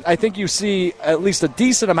interesting. I think you see at least a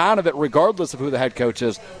decent amount of it regardless of who the head coach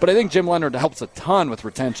is, but I think Jim Leonard helps a ton with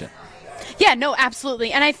retention. Yeah, no,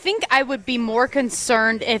 absolutely. And I think I would be more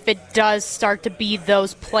concerned if it does start to be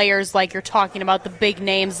those players like you're talking about, the big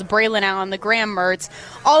names, the Braylon Allen, the Graham Mertz,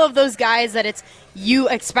 all of those guys that you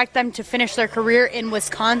expect them to finish their career in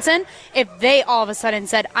Wisconsin. If they all of a sudden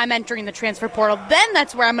said, I'm entering the transfer portal, then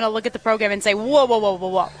that's where I'm going to look at the program and say,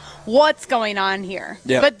 whoa. What's going on here?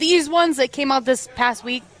 Yep. But these ones that came out this past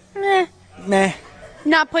week, meh.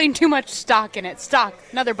 Not putting too much stock in it. Stock,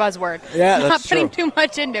 another buzzword. Yeah, Not putting too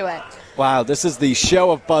much into it. Wow, this is the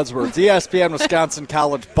show of buzzwords. ESPN Wisconsin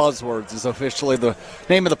College Buzzwords is officially the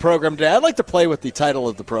name of the program today. I'd like to play with the title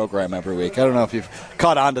of the program every week. I don't know if you've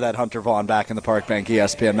caught on to that, Hunter Vaughn, back in the Park Bank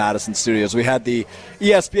ESPN Madison studios. We had the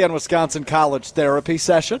ESPN Wisconsin College Therapy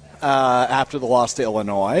session after the loss to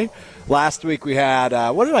Illinois. Last week we had,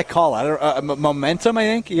 what did I call it? Momentum, I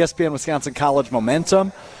think. ESPN Wisconsin College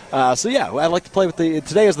Momentum. So, I'd like to play with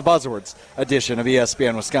today is the Buzzwords edition of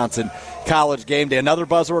ESPN Wisconsin College Game Day. Another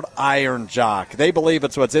buzzword, Iron Jock. They believe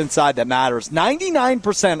it's what's inside that matters.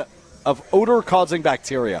 99% of odor-causing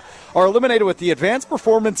bacteria are eliminated with the advanced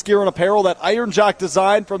performance gear and apparel that Iron Jock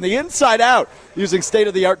designed from the inside out using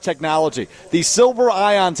state-of-the-art technology. The Silver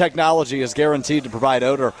Ion technology is guaranteed to provide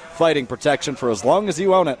odor-fighting protection for as long as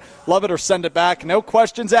you own it. Love it or send it back. No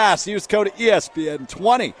questions asked. Use code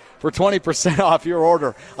ESPN20 for 20% off your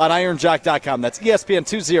order on ironjock.com. That's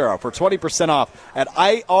ESPN20 for 20% off at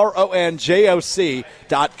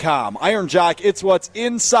ironjoc.com. Iron Jock, it's what's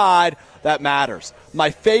inside that matters.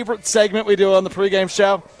 My favorite segment we do on the pregame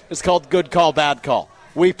show is called Good Call, Bad Call.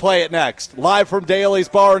 We play it next. Live from Daly's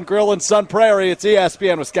Bar and Grill in Sun Prairie, it's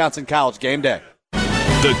ESPN Wisconsin College Game Day.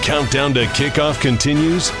 The countdown to kickoff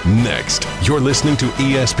continues next. You're listening to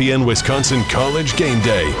ESPN Wisconsin College Game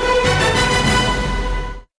Day.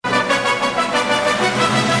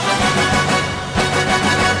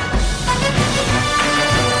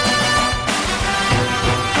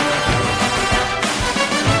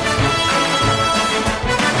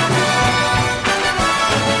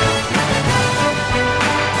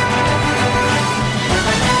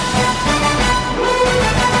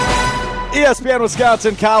 ESPN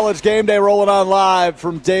Wisconsin College Game Day rolling on live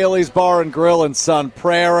from Daly's Bar and Grill in Sun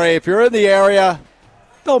Prairie. If you're in the area,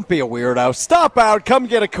 don't be a weirdo. Stop out, come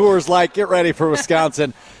get a Coors Light, get ready for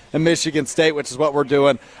Wisconsin and Michigan State, which is what we're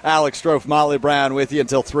doing. Alex Strofe, Molly Brown with you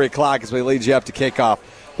until 3 o'clock as we lead you up to kickoff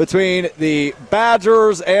between the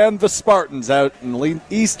Badgers and the Spartans out in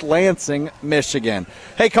East Lansing, Michigan.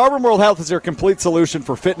 Hey, Carbon World Health is your complete solution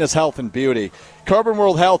for fitness, health, and beauty. Carbon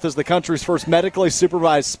World Health is the country's first medically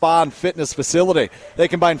supervised spa and fitness facility. They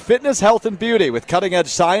combine fitness, health, and beauty with cutting-edge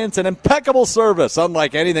science and impeccable service,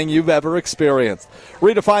 unlike anything you've ever experienced.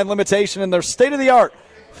 Redefine limitation in their state-of-the-art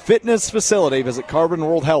fitness facility. Visit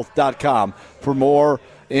carbonworldhealth.com for more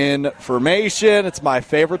information. It's my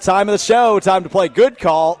favorite time of the show. Time to play Good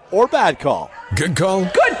Call or Bad Call. Good call?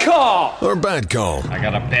 Good call! Or bad call? I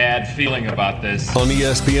got a bad feeling about this. On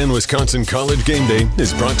ESPN Wisconsin College Game Day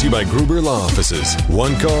is brought to you by Gruber Law Offices.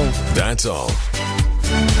 One call, that's all.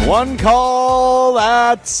 One call,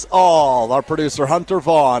 that's all. Our producer, Hunter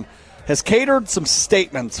Vaughn, has catered some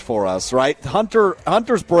statements for us, right?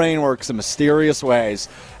 Hunter's brain works in mysterious ways,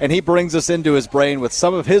 and he brings us into his brain with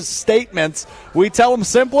some of his statements. We tell him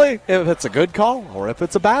simply if it's a good call or if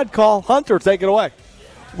it's a bad call. Hunter, take it away.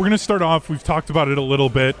 We're going to start off, we've talked about it a little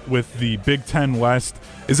bit with the Big Ten West.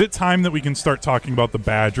 Is it time that we can start talking about the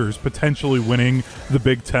Badgers potentially winning the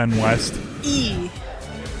Big Ten West?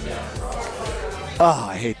 Oh,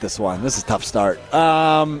 I hate this one. This is a tough start.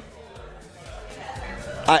 I'm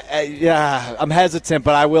hesitant,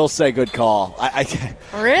 but I will say good call.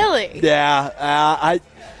 Really? Yeah,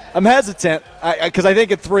 I'm hesitant because I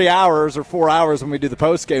think in 3 hours or 4 hours when we do the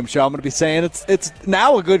post-game show, I'm going to be saying it's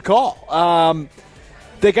now a good call.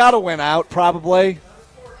 They got to win out probably,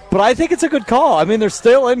 but I think it's a good call. I mean, they're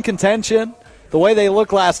still in contention. the way they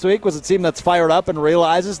looked last week was a team that's fired up and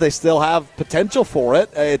realizes they still have potential for it.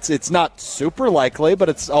 It's not super likely, but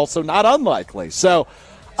it's also not unlikely. So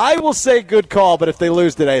I will say good call, but if they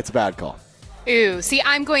lose today, it's a bad call. Ooh, see,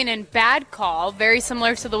 I'm going in bad call, very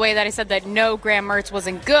similar to the way that I said that no, Graham Mertz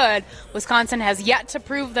wasn't good. Wisconsin has yet to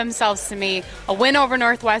prove themselves to me. A win over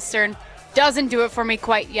Northwestern doesn't do it for me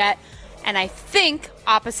quite yet. And I think,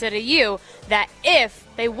 opposite of you, that if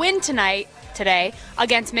they win today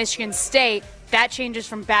against Michigan State, that changes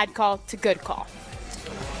from bad call to good call.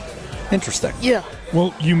 Interesting. Yeah.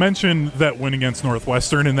 Well, you mentioned that win against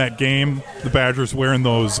Northwestern in that game, the Badgers wearing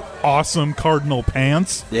those awesome Cardinal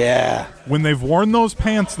pants. Yeah. When they've worn those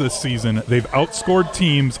pants this season, they've outscored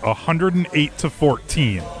teams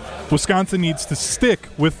 108-14. Wisconsin needs to stick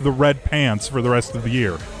with the red pants for the rest of the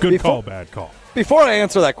year. Good call, bad call. Before I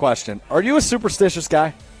answer that question, are you a superstitious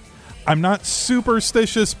guy? I'm not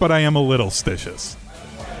superstitious, but I am a little stitious.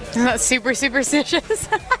 Super superstitious.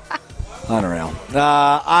 Unreal.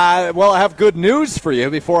 I have good news for you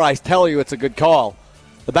before I tell you it's a good call.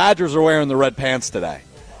 The Badgers are wearing the red pants today.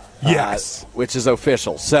 Yes. Which is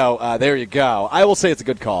official. So there you go. I will say it's a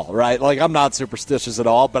good call, right? Like, I'm not superstitious at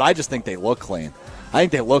all, but I just think they look clean. I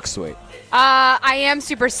think they look sweet. I am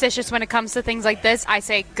superstitious when it comes to things like this. I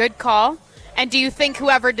say good call. And do you think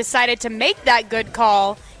whoever decided to make that good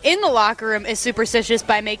call in the locker room is superstitious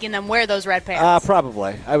by making them wear those red pants?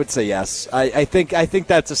 Probably. I would say yes. I think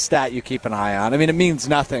that's a stat you keep an eye on. I mean, it means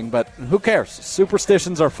nothing, but who cares?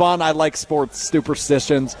 Superstitions are fun. I like sports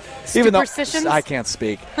superstitions. Superstitions? I can't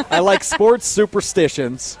speak. I like sports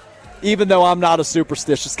superstitions, even though I'm not a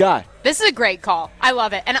superstitious guy. This is a great call. I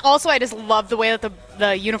love it. And also, I just love the way that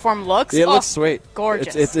the uniform looks. It looks sweet.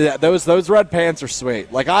 Gorgeous. Those red pants are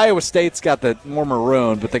sweet. Like, Iowa State's got the more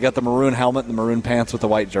maroon, but they got the maroon helmet and the maroon pants with the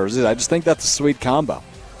white jerseys. I just think that's a sweet combo.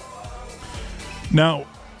 Now,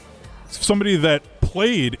 somebody that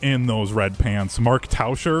played in those red pants, Mark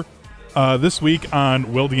Tauscher, this week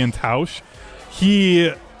on Wilde and Tausch,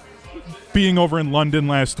 he, being over in London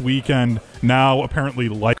last weekend, now apparently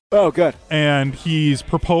Oh, good. and he's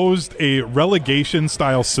proposed a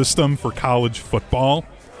relegation-style system for college football.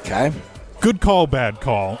 Okay. Good call, bad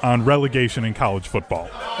call on relegation in college football.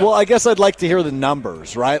 Well, I guess I'd like to hear the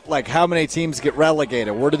numbers, right? Like, how many teams get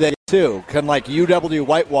relegated? Where do they get to? Can, like, UW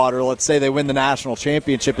Whitewater, let's say they win the national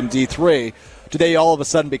championship in D3, do they all of a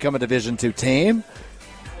sudden become a Division II team?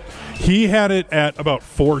 He had it at about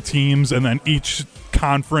 4 teams, and then each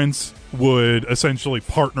conference would essentially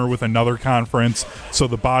partner with another conference. So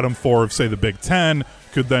the bottom 4 of, say, the Big Ten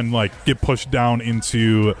could then, like, get pushed down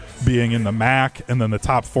into being in the MAC, and then the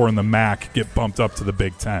top 4 in the MAC get bumped up to the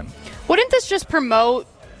Big Ten. Wouldn't this just promote,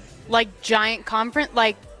 like, giant conference,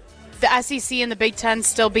 like the SEC and the Big Ten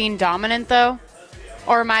still being dominant, though?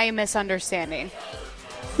 Or am I misunderstanding?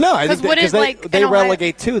 No, I think because they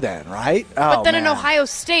relegate 2 then, right? But then an Ohio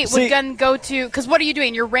State would then go to – because what are you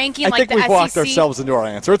doing? You're ranking like the SEC? I think we've walked ourselves into our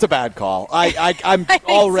answer. It's a bad call. I'm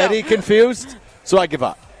already confused, so I give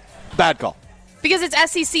up. Bad call. Because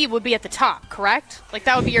it's SEC would be at the top, correct? Like,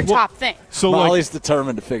 that would be your top thing. So Molly's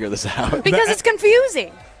determined to figure this out. Because it's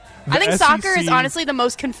confusing. I think SEC soccer is honestly the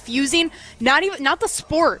most confusing, not the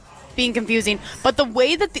sport being confusing, but the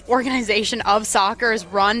way that the organization of soccer is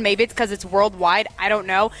run, maybe it's because it's worldwide, I don't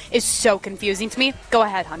know, is so confusing to me. Go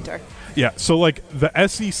ahead, Hunter. Yeah, so like the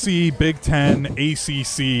SEC, Big Ten,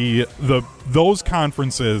 ACC, those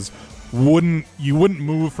conferences wouldn't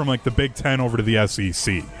move from like the Big Ten over to the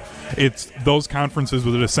SEC. It's those conferences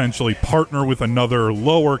would essentially partner with another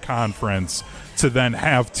lower conference to then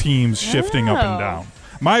have teams shifting up and down.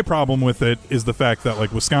 My problem with it is the fact that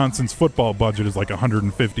like Wisconsin's football budget is like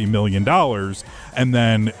 $150 million, and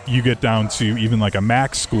then you get down to even like a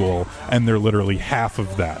MAC school, and they're literally half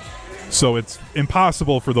of that. So it's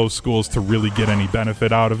impossible for those schools to really get any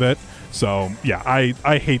benefit out of it. So, yeah,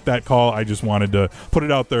 I hate that call. I just wanted to put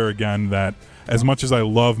it out there again that as much as I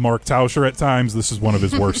love Mark Tauscher at times, this is one of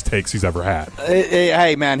his worst takes he's ever had.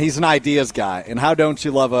 Hey, man, he's an ideas guy, and how don't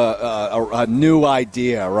you love a new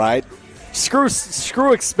idea, right?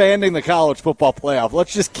 Screw expanding the college football playoff.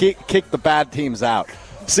 Let's just kick the bad teams out.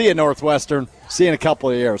 See you, Northwestern. See you in a couple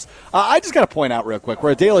of years. I just got to point out real quick,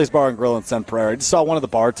 we're at Daly's Bar and Grill in Sun Prairie. I just saw one of the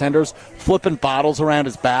bartenders flipping bottles around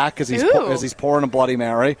his back as he's pouring a Bloody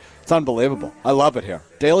Mary. It's unbelievable. I love it here.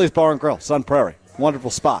 Daly's Bar and Grill, Sun Prairie.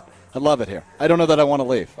 Wonderful spot. I love it here. I don't know that I want to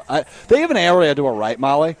leave. They have an area to our right,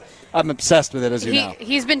 Molly, I'm obsessed with it, as you know.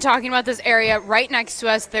 He's been talking about this area right next to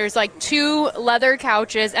us. There's like 2 leather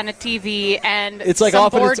couches and a TV, and it's like some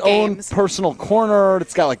off in board its games. own personal corner.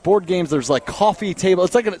 It's got like board games. There's like coffee table.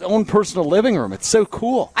 It's like its own personal living room. It's so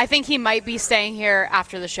cool. I think he might be staying here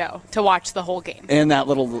after the show to watch the whole game. In that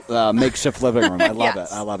little makeshift living room. I love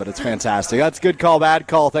Yes. it. I love it. It's fantastic. That's good call, bad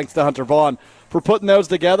call. Thanks to Hunter Vaughn for putting those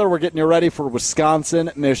together. We're getting you ready for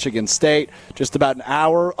Wisconsin, Michigan State, just about an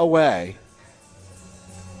hour away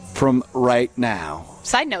from right now.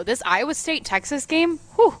 Side note, this Iowa State-Texas game,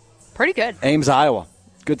 whew, pretty good. Ames, Iowa.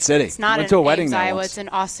 Good city. It's not Went to a in wedding Ames, there Iowa. once. It's in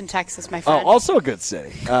Austin, Texas, my Oh, friend. also a good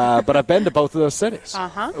city. But I've been to both of those cities.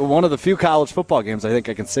 Uh-huh. One of the few college football games I think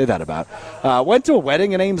I can say that about. Went to a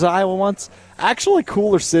wedding in Ames, Iowa once. Actually,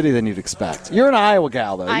 cooler city than you'd expect. You're an Iowa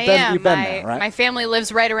gal, though. You've been there, right? My family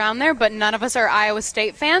lives right around there, but none of us are Iowa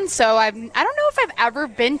State fans, so I don't know if I've ever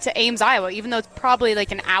been to Ames, Iowa, even though it's probably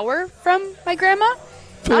like an hour from my grandma.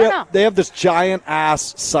 I don't know. They have this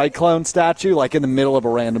giant-ass cyclone statue, like in the middle of a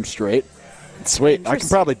random street. It's sweet. I can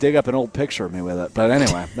probably dig up an old picture of me with it. But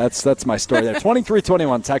anyway, that's my story there.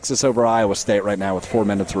 23-21, Texas over Iowa State right now with 4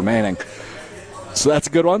 minutes remaining. So that's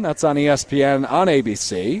a good one. That's on ESPN on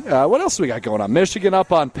ABC. What else we got going on? Michigan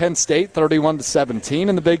up on Penn State, 31-17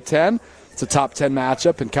 in the Big Ten. It's a top 10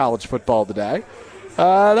 matchup in college football today.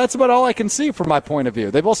 That's about all I can see from my point of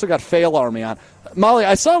view. They've also got Fail Army on. Molly,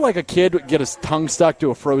 I saw like a kid get his tongue stuck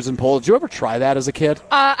to a frozen pole. Did you ever try that as a kid?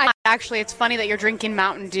 Actually, it's funny that you're drinking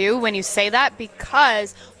Mountain Dew when you say that,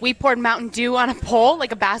 because we poured Mountain Dew on a pole,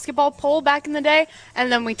 like a basketball pole back in the day,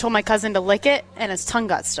 and then we told my cousin to lick it, and his tongue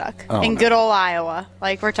got stuck in good old Iowa,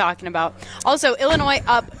 like we're talking about. Also, Illinois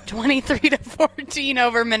up 23-14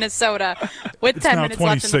 over Minnesota with It's 10 now minutes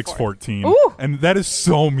left in the fourth. 26-14. Ooh. And that is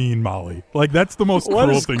so mean, Molly. Like, that's the most What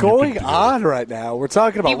cruel is thing going you could do. on right now? We're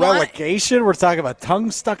talking about relegation. We're talking about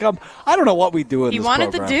tongue stuck up. I don't know what we do in He this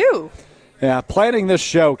wanted program. the Dew. Yeah, planning this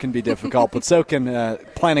show can be difficult, but so can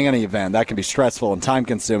planning any event. That can be stressful and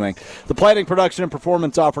time-consuming. The planning, production, and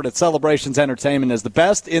performance offered at Celebrations Entertainment is the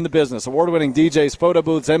best in the business. Award-winning DJs, photo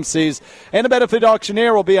booths, MCs, and a benefit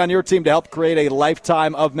auctioneer will be on your team to help create a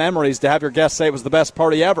lifetime of memories to have your guests say it was the best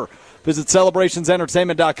party ever. Visit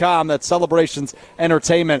celebrationsentertainment.com. That's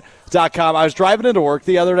celebrationsentertainment.com. I was driving into work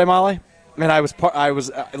the other day, Molly, and I was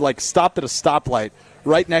stopped at a stoplight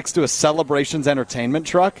right next to a Celebrations Entertainment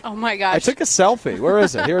truck. Oh, my gosh. I took a selfie. Where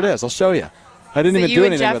is it? Here it is. I'll show you. I didn't Is it even you do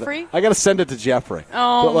and anything with Jeffrey? it. I got to send it to Jeffrey.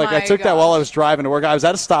 Oh, but I my took that while I gosh. was driving to work. I was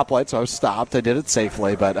at a stoplight, so I was stopped. I did it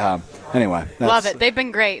safely, but anyway. Love it. They've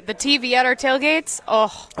been great. The TV at our tailgates, Oh,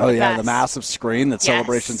 yeah, the best. massive screen that Yes.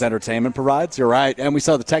 Celebrations Entertainment provides. You're right. And we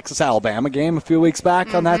saw the Texas-Alabama game a few weeks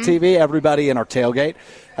back on that Mm-hmm. TV. Everybody in our tailgate,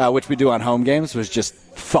 which we do on home games, was just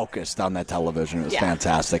focused on that television. It was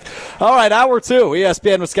fantastic. All right, hour 2,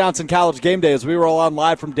 ESPN Wisconsin College Game Day as we roll on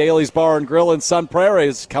live from Daly's Bar and Grill in Sun Prairie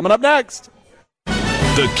is coming up next.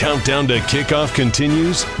 The countdown to kickoff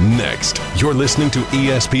continues next. You're listening to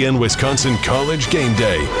ESPN Wisconsin College Game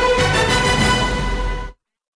Day.